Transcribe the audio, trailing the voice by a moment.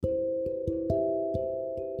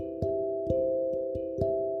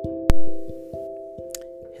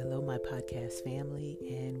Hello, my podcast family,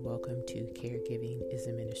 and welcome to Caregiving is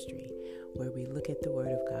a Ministry, where we look at the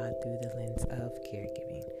Word of God through the lens of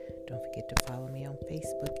caregiving. Don't forget to follow me on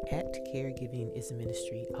Facebook at Caregiving is a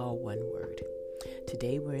Ministry, all one word.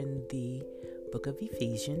 Today we're in the book of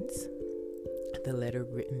Ephesians, the letter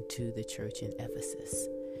written to the church in Ephesus.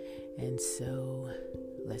 And so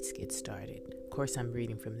let's get started. Of course, I'm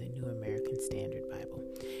reading from the New American Standard Bible,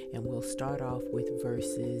 and we'll start off with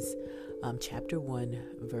chapter 1,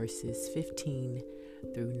 verses 15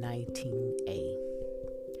 through 19a.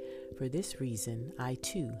 For this reason, I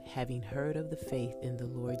too, having heard of the faith in the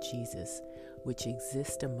Lord Jesus, which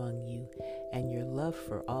exists among you, and your love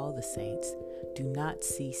for all the saints, do not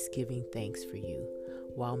cease giving thanks for you,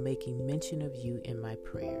 while making mention of you in my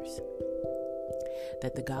prayers,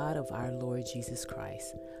 that the God of our Lord Jesus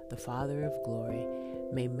Christ, the Father of glory,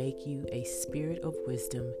 may make you a spirit of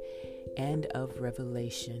wisdom and of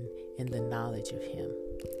revelation in the knowledge of him.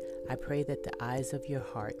 I pray that the eyes of your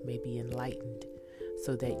heart may be enlightened,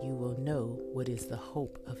 so that you will know what is the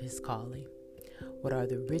hope of his calling, what are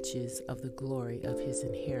the riches of the glory of his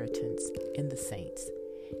inheritance in the saints,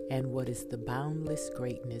 and what is the boundless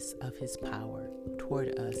greatness of his power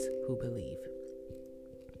toward us who believe.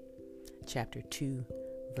 Chapter 2,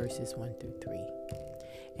 verses 1 through 3.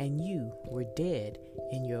 And you were dead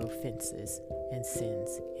in your offenses and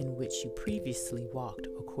sins, in which you previously walked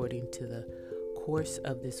according to the course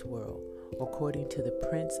of this world, according to the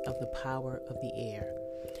prince of the power of the air,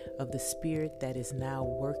 of the spirit that is now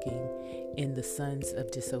working in the sons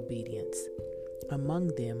of disobedience.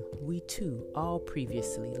 Among them we too all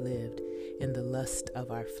previously lived in the lust of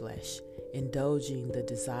our flesh, indulging the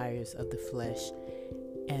desires of the flesh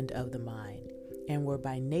and of the mind, and were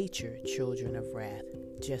by nature children of wrath,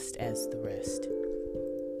 just as the rest.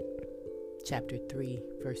 Chapter 3,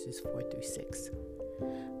 verses 4 through 6.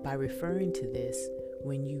 By referring to this,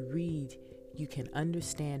 when you read, you can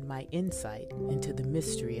understand my insight into the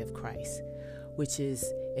mystery of Christ, which is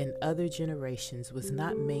in other generations was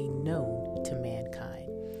not made known to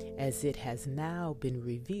mankind, as it has now been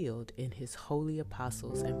revealed in his holy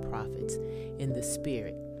apostles and prophets in the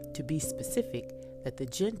Spirit, to be specific, that the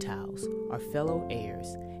Gentiles are fellow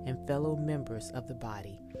heirs and fellow members of the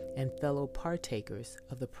body and fellow partakers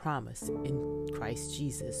of the promise in Christ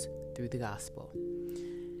Jesus through the gospel.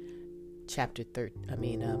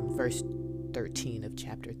 Verse 13 of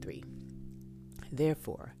chapter 3.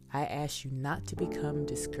 Therefore, I ask you not to become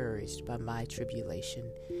discouraged by my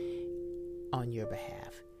tribulation on your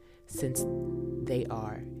behalf, since they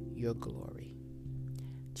are your glory.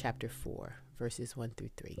 Chapter 4, verses 1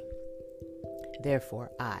 through 3. Therefore,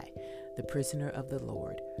 I, the prisoner of the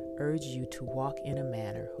Lord, urge you to walk in a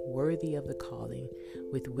manner worthy of the calling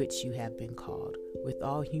with which you have been called, with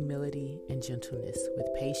all humility and gentleness,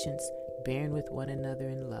 with patience, bearing with one another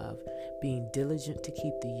in love, being diligent to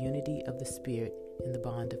keep the unity of the Spirit in the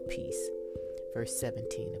bond of peace. Verse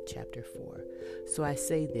 17 of chapter 4. So I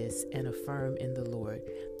say this and affirm in the Lord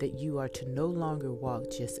that you are to no longer walk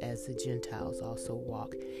just as the Gentiles also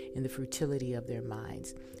walk, in the futility of their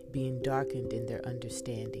minds, being darkened in their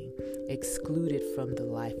understanding, excluded from the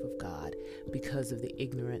life of God because of the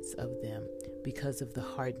ignorance of them, because of the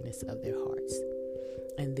hardness of their hearts.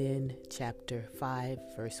 And then chapter 5,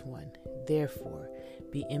 verse 1. Therefore,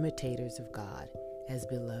 be imitators of God as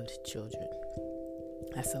beloved children.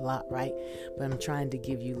 That's a lot, right? But I'm trying to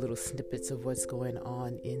give you little snippets of what's going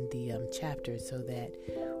on in the chapter so that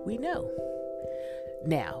we know.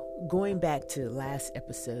 Now, going back to last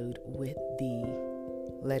episode with the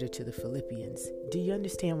letter to the Philippians, do you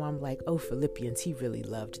understand why I'm like, oh, Philippians, he really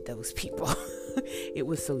loved those people. It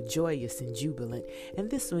was so joyous and jubilant. And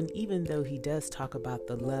this one, even though he does talk about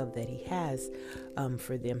the love that he has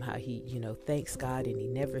for them, how he, thanks God and he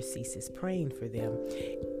never ceases praying for them,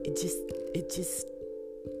 it just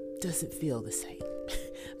doesn't feel the same.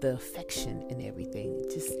 The affection and everything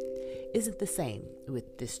just isn't the same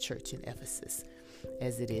with this church in Ephesus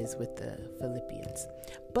as it is with the Philippians.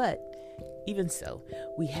 But even so,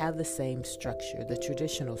 we have the same structure, the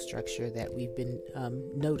traditional structure that we've been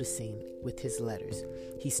noticing with his letters.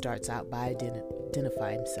 He starts out by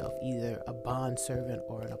identifying himself, either a bondservant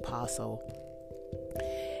or an apostle,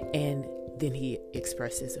 and then he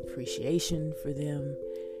expresses appreciation for them.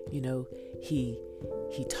 He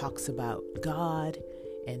talks about God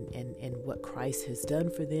and what Christ has done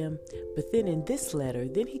for them. But then in this letter,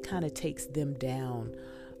 then he kind of takes them down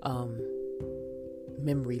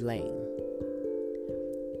memory lane.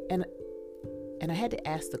 And I had to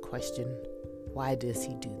ask the question, why does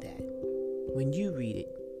he do that? When you read it,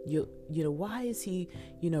 Why is he,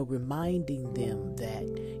 reminding them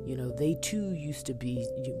that, they too used to be,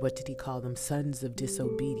 what did he call them? Sons of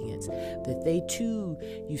disobedience, that they too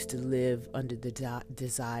used to live under the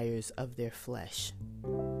desires of their flesh.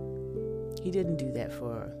 He didn't do that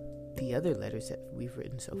for the other letters that we've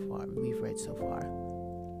read so far.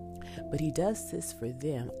 But he does this for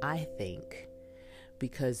them, I think,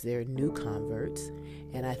 because they're new converts,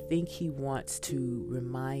 and I think he wants to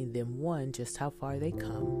remind them, one, just how far they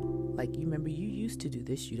come. Like, you remember, you used to do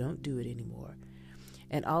this, you don't do it anymore.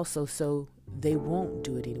 And also, so they won't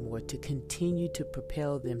do it anymore, to continue to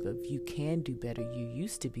propel them. But if you can do better, you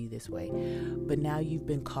used to be this way, but now you've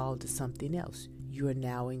been called to something else. You are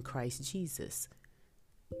now in Christ Jesus,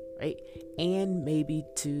 right? And maybe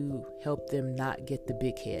to help them not get the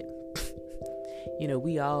big head.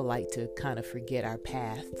 We all like to kind of forget our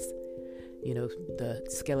pasts, the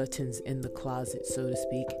skeletons in the closet, so to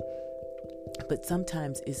speak. But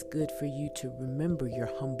sometimes it's good for you to remember your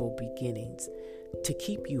humble beginnings, to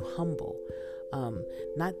keep you humble.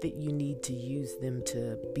 Not that you need to use them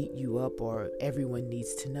to beat you up or everyone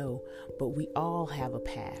needs to know, but we all have a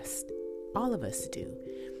past. All of us do.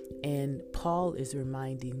 And Paul is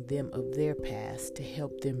reminding them of their past to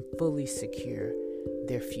help them fully secure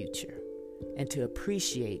their future, and to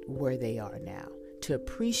appreciate where they are now, to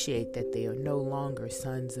appreciate that they are no longer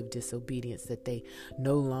sons of disobedience, that they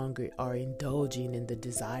no longer are indulging in the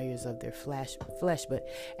desires of their flesh, but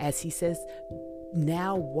as he says,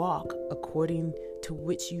 now walk according to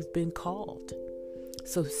which you've been called.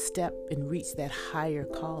 So step and reach that higher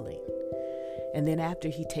calling. And then after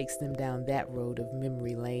he takes them down that road of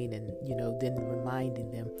memory lane and, then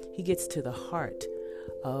reminding them, he gets to the heart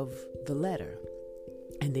of the letter.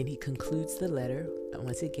 And then he concludes the letter,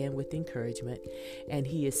 once again, with encouragement. And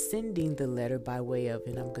he is sending the letter by way of,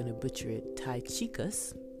 and I'm going to butcher it,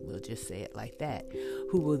 Tychicus, we'll just say it like that,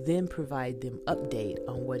 who will then provide them update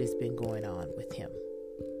on what has been going on with him.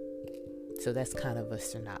 So that's kind of a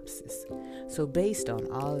synopsis. So based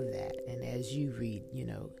on all of that, and as you read,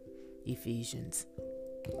 Ephesians,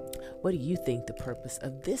 what do you think the purpose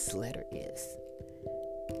of this letter is?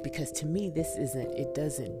 Because to me, it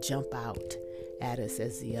doesn't jump out at us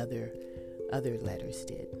as the other letters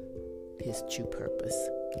did, his true purpose.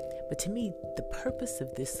 But to me, the purpose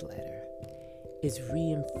of this letter is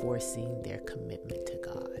reinforcing their commitment to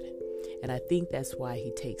God. And I think that's why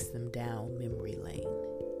he takes them down memory lane.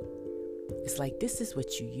 It's like, this is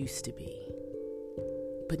what you used to be,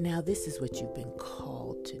 but now this is what you've been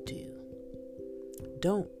called to do.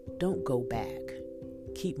 Don't go back.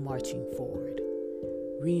 Keep marching forward,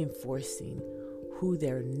 reinforcing who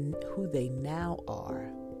they now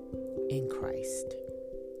are in Christ,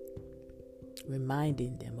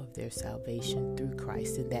 reminding them of their salvation through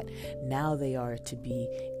Christ, and that now they are to be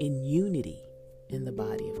in unity in the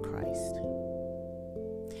body of Christ.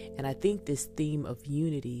 And I think this theme of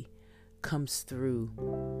unity comes through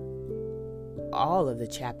all of the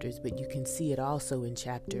chapters, but you can see it also in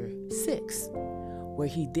chapter 6, where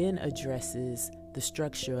he then addresses the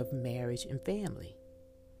structure of marriage and family.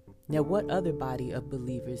 Now, what other body of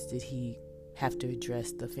believers did he have to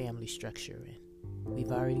address the family structure in?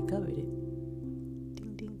 We've already covered it.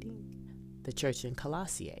 Ding, ding, ding. The church in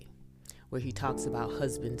Colossae, where he talks about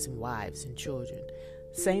husbands and wives and children.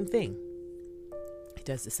 Same thing. He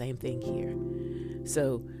does the same thing here.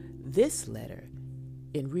 So this letter,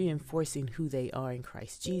 in reinforcing who they are in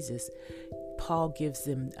Christ Jesus, Paul gives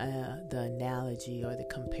them the analogy, or the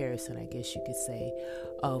comparison, I guess you could say,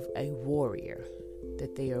 of a warrior.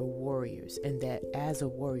 That they are warriors, and that as a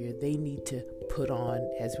warrior, they need to put on,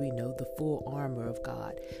 as we know, the full armor of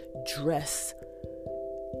God. Dress.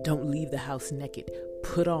 Don't leave the house naked.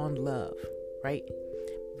 Put on love, right?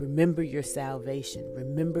 Remember your salvation.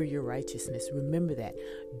 Remember your righteousness. Remember that.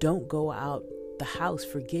 Don't go out the house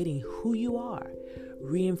forgetting who you are.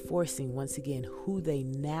 Reinforcing, once again, who they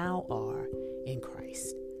now are in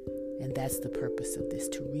Christ. And that's the purpose of this,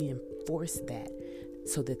 to reinforce that,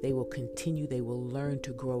 so that they will continue, they will learn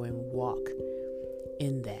to grow and walk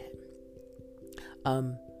in that.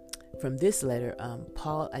 From this letter,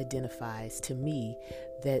 Paul identifies to me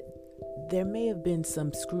that there may have been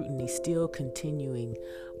some scrutiny still continuing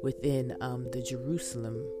within the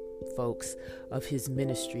Jerusalem folks of his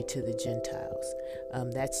ministry to the Gentiles.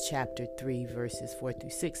 That's chapter 3, verses 4 through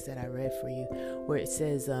 6 that I read for you, where it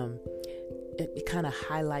says, it kind of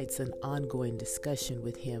highlights an ongoing discussion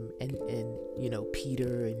with him and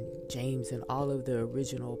Peter and James and all of the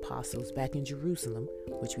original apostles back in Jerusalem,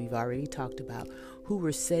 which we've already talked about, who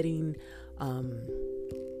were setting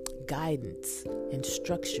guidance and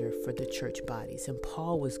structure for the church bodies. And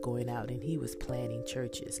Paul was going out and he was planting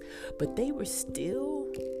churches, but they were still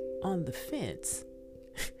on the fence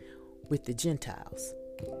with the Gentiles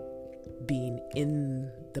being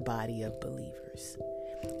in the body of believers.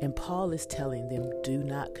 And Paul is telling them, do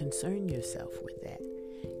not concern yourself with that.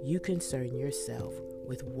 You concern yourself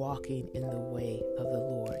with walking in the way of the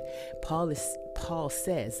Lord. Paul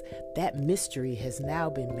says that mystery has now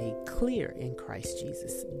been made clear in Christ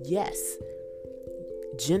Jesus. Yes,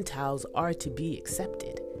 Gentiles are to be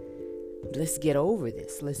accepted. Let's get over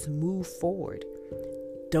this. Let's move forward.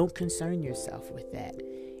 Don't concern yourself with that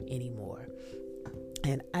anymore.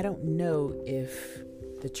 And I don't know if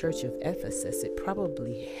the church of Ephesus, it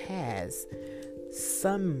probably has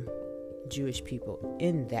some Jewish people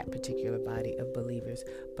in that particular body of believers,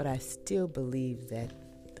 but I still believe that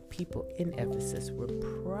the people in Ephesus were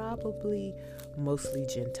probably mostly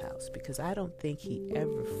Gentiles, because I don't think he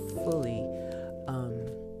ever fully, I'm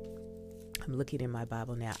looking in my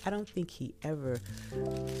Bible now, I don't think he ever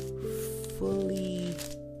fully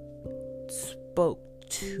spoke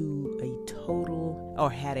to a total,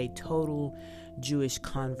 or had a total Jewish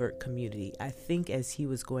convert community. I think as he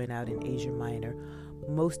was going out in Asia Minor,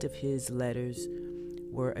 most of his letters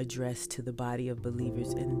were addressed to the body of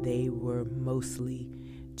believers, and they were mostly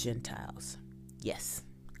Gentiles. Yes,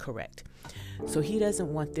 correct. So he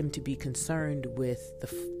doesn't want them to be concerned with the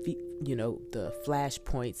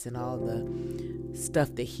flashpoints and all the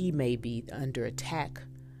stuff that he may be under attack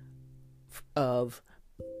of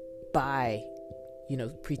by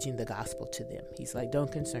preaching the gospel to them. He's like, don't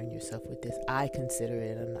concern yourself with this. I consider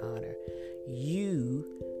it an honor. You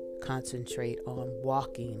concentrate on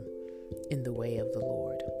walking in the way of the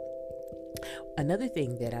Lord. Another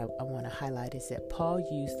thing that I want to highlight is that Paul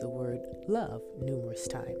used the word love numerous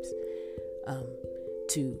times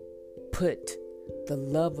to put the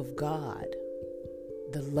love of God,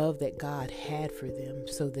 the love that God had for them,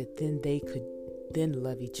 so that then they could then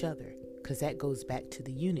love each other, because that goes back to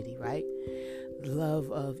the unity, right?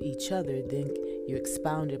 Love of each other, then you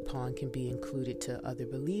expound upon, can be included to other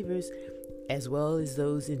believers as well as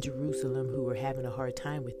those in Jerusalem who were having a hard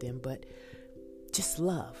time with them. But just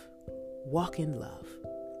love, walk in love.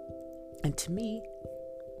 And to me,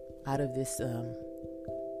 out of this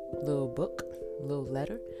little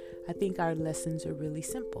letter, I think our lessons are really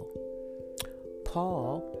simple.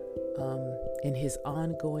 Paul, in his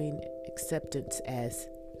ongoing acceptance as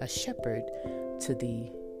a shepherd to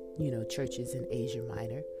the churches in Asia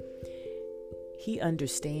Minor, he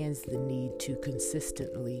understands the need to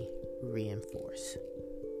consistently reinforce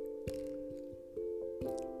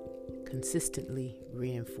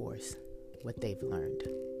what they've learned,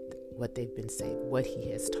 what they've been saved, what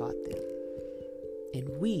he has taught them. And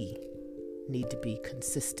we need to be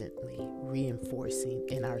consistently reinforcing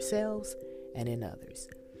in ourselves and in others.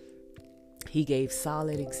 He gave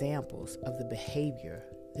solid examples of the behavior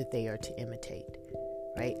that they are to imitate,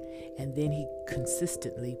 right? And then he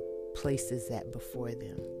consistently places that before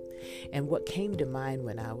them. And what came to mind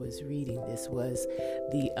when I was reading this was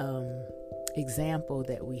the example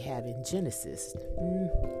that we have in Genesis.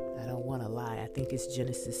 I don't want to lie. I think it's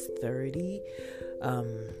Genesis 30. I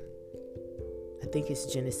think it's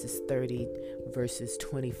Genesis 30 verses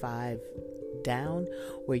 25 down,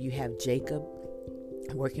 where you have Jacob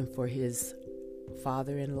working for his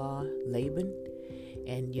father-in-law, Laban.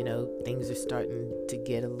 And, things are starting to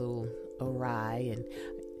get a little awry, and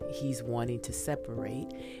he's wanting to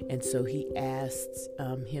separate. And so he asks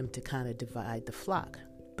him to kind of divide the flock.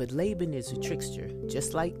 But Laban is a trickster,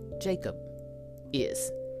 just like Jacob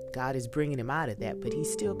is. God is bringing him out of that, but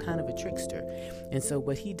he's still kind of a trickster. And so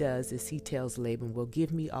what he does is he tells Laban, well,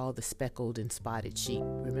 give me all the speckled and spotted sheep.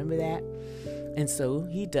 Remember that? And so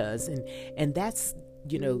he does. And that's,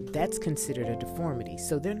 that's considered a deformity.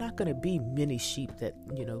 So they're not going to be many sheep that,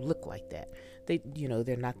 look like that. They,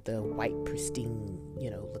 they're not the white, pristine,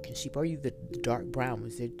 looking sheep, or the dark brown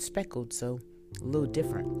ones. They're speckled, so a little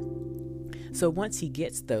different. So once he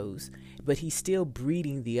gets those, but he's still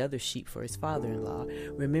breeding the other sheep for his father-in-law.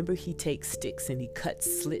 Remember, he takes sticks and he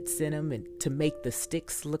cuts slits in them and to make the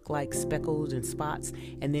sticks look like speckles and spots.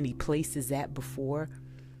 And then he places that before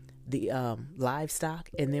the livestock.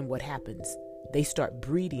 And then what happens? They start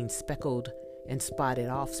breeding speckled and spotted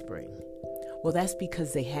offspring. Well, that's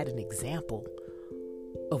because they had an example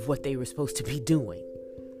of what they were supposed to be doing.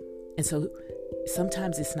 And so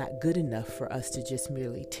sometimes it's not good enough for us to just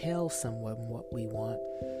merely tell someone what we want.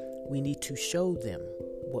 We need to show them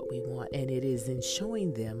what we want. And it is in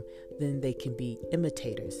showing them, then they can be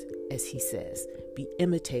imitators, as he says, be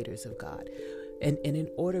imitators of God. And in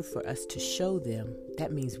order for us to show them,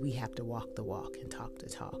 that means we have to walk the walk and talk the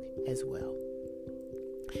talk as well.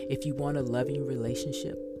 If you want a loving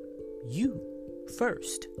relationship, you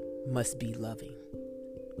first must be loving.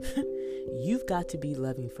 You've got to be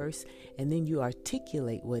loving first, and then you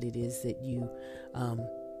articulate what it is that you,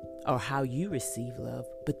 or how you receive love.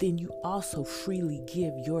 But then you also freely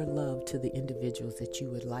give your love to the individuals that you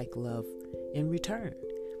would like love in return.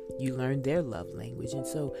 You learn their love language, and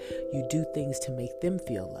so you do things to make them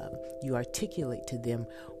feel loved. You articulate to them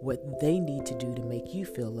what they need to do to make you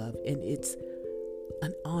feel loved, and it's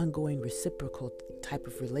an ongoing reciprocal type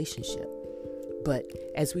of relationship. But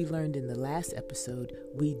as we learned in the last episode,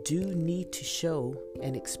 we do need to show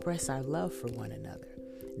and express our love for one another.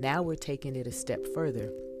 Now we're taking it a step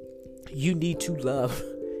further. You need to love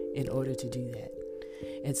in order to do that.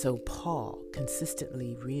 And so Paul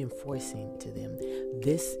consistently reinforcing to them,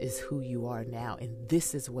 this is who you are now, and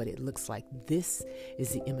this is what it looks like. This is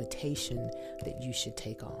the imitation that you should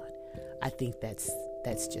take on. I think that's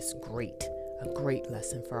just great. A great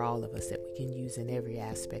lesson for all of us that we can use in every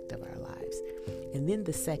aspect of our lives. And then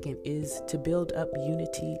the second is to build up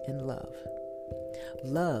unity and love.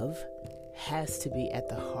 Love has to be at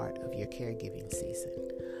the heart of your caregiving season.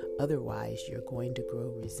 Otherwise, you're going to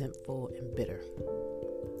grow resentful and bitter.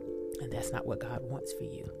 And that's not what God wants for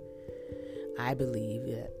you. I believe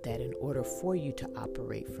that in order for you to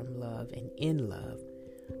operate from love and in love,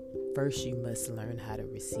 first you must learn how to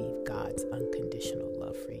receive God's unconditional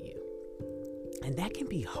love for you. And that can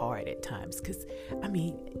be hard at times because,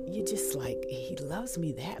 you're just like, he loves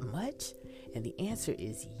me that much? And the answer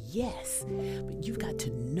is yes. But you've got to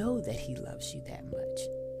know that he loves you that much.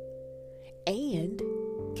 And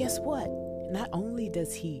guess what? Not only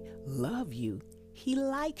does he love you, he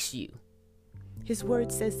likes you. His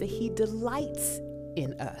word says that he delights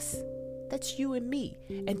in us. That's you and me.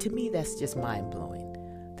 And to me, that's just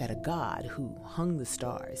mind-blowing. That a God who hung the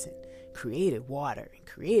stars and created water and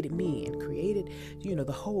created me and created,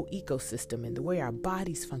 the whole ecosystem and the way our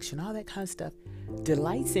bodies function, all that kind of stuff,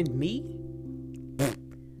 delights in me.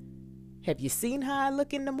 Have you seen how I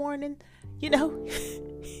look in the morning?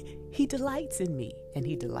 He delights in me and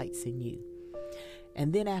he delights in you.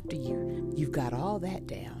 And then after you've got all that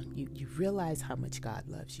down, you realize how much God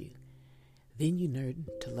loves you. Then you learn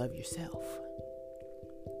to love yourself.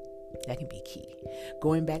 That can be key.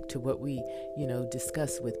 Going back to what we,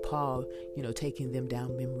 discussed with Paul, taking them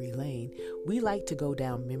down memory lane. We like to go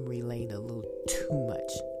down memory lane a little too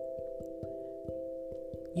much.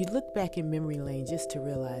 You look back in memory lane just to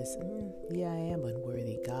realize, I am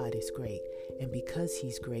unworthy. God is great. And because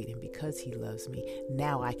he's great and because he loves me,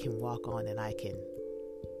 now I can walk on and I can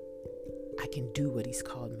do what he's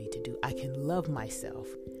called me to do. I can love myself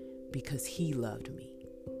because he loved me.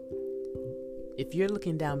 If you're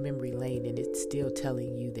looking down memory lane and it's still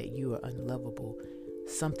telling you that you are unlovable,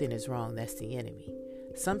 something is wrong. That's the enemy.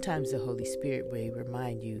 Sometimes the Holy Spirit may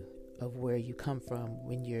remind you of where you come from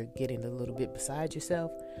when you're getting a little bit beside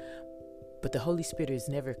yourself. But the Holy Spirit is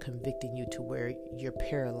never convicting you to where you're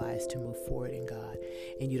paralyzed to move forward in God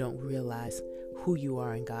and you don't realize who you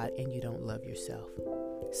are in God and you don't love yourself.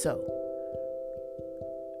 So,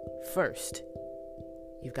 first,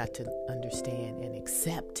 you've got to understand and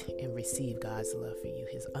accept and receive God's love for you,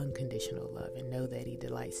 his unconditional love, and know that he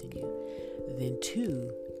delights in you. Then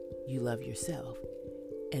 2, you love yourself.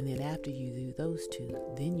 And then after you do those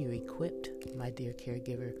 2, then you're equipped, my dear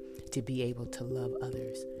caregiver, to be able to love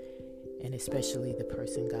others, and especially the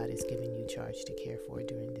person God has given you charge to care for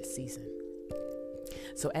during this season.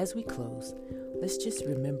 So as we close, let's just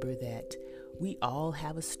remember that we all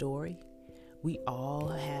have a story. We all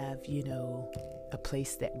have, a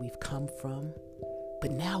place that we've come from.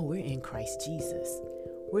 But now we're in Christ Jesus.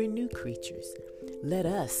 We're new creatures. Let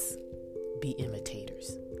us be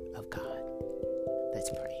imitators of God. Let's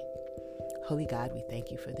pray. Holy God, we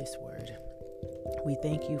thank you for this word. We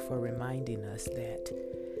thank you for reminding us that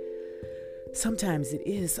sometimes it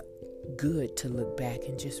is good to look back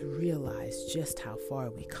and just realize just how far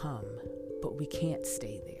we come, but we can't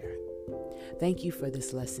stay there. Thank you for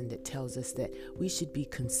this lesson that tells us that we should be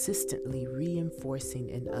consistently reinforcing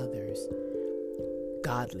in others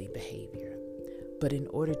godly behavior. But in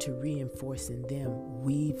order to reinforce in them,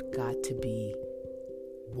 we've got to be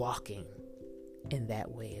walking in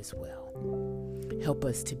that way as well. Help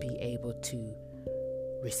us to be able to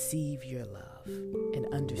receive your love and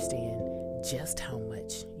understand just how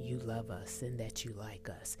much you love us and that you like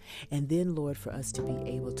us. And then, Lord, for us to be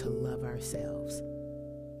able to love ourselves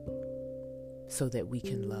so that we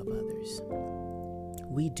can love others.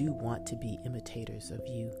 We do want to be imitators of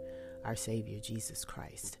you, our Savior, Jesus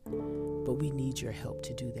Christ. But we need your help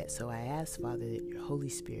to do that. So I ask, Father, that your Holy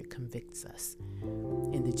Spirit convicts us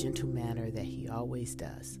in the gentle manner that he always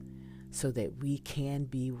does, so that we can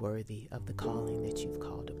be worthy of the calling that you've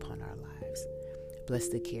called upon our lives. Bless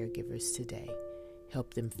the caregivers today.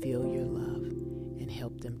 Help them feel your love and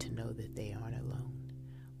help them to know that they aren't alone.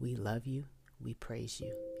 We love you. We praise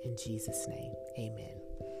you. In Jesus' name, amen.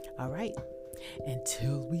 All right.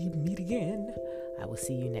 Until we meet again, I will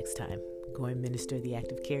see you next time. Go and minister the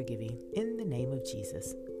act of caregiving in the name of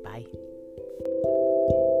Jesus. Bye.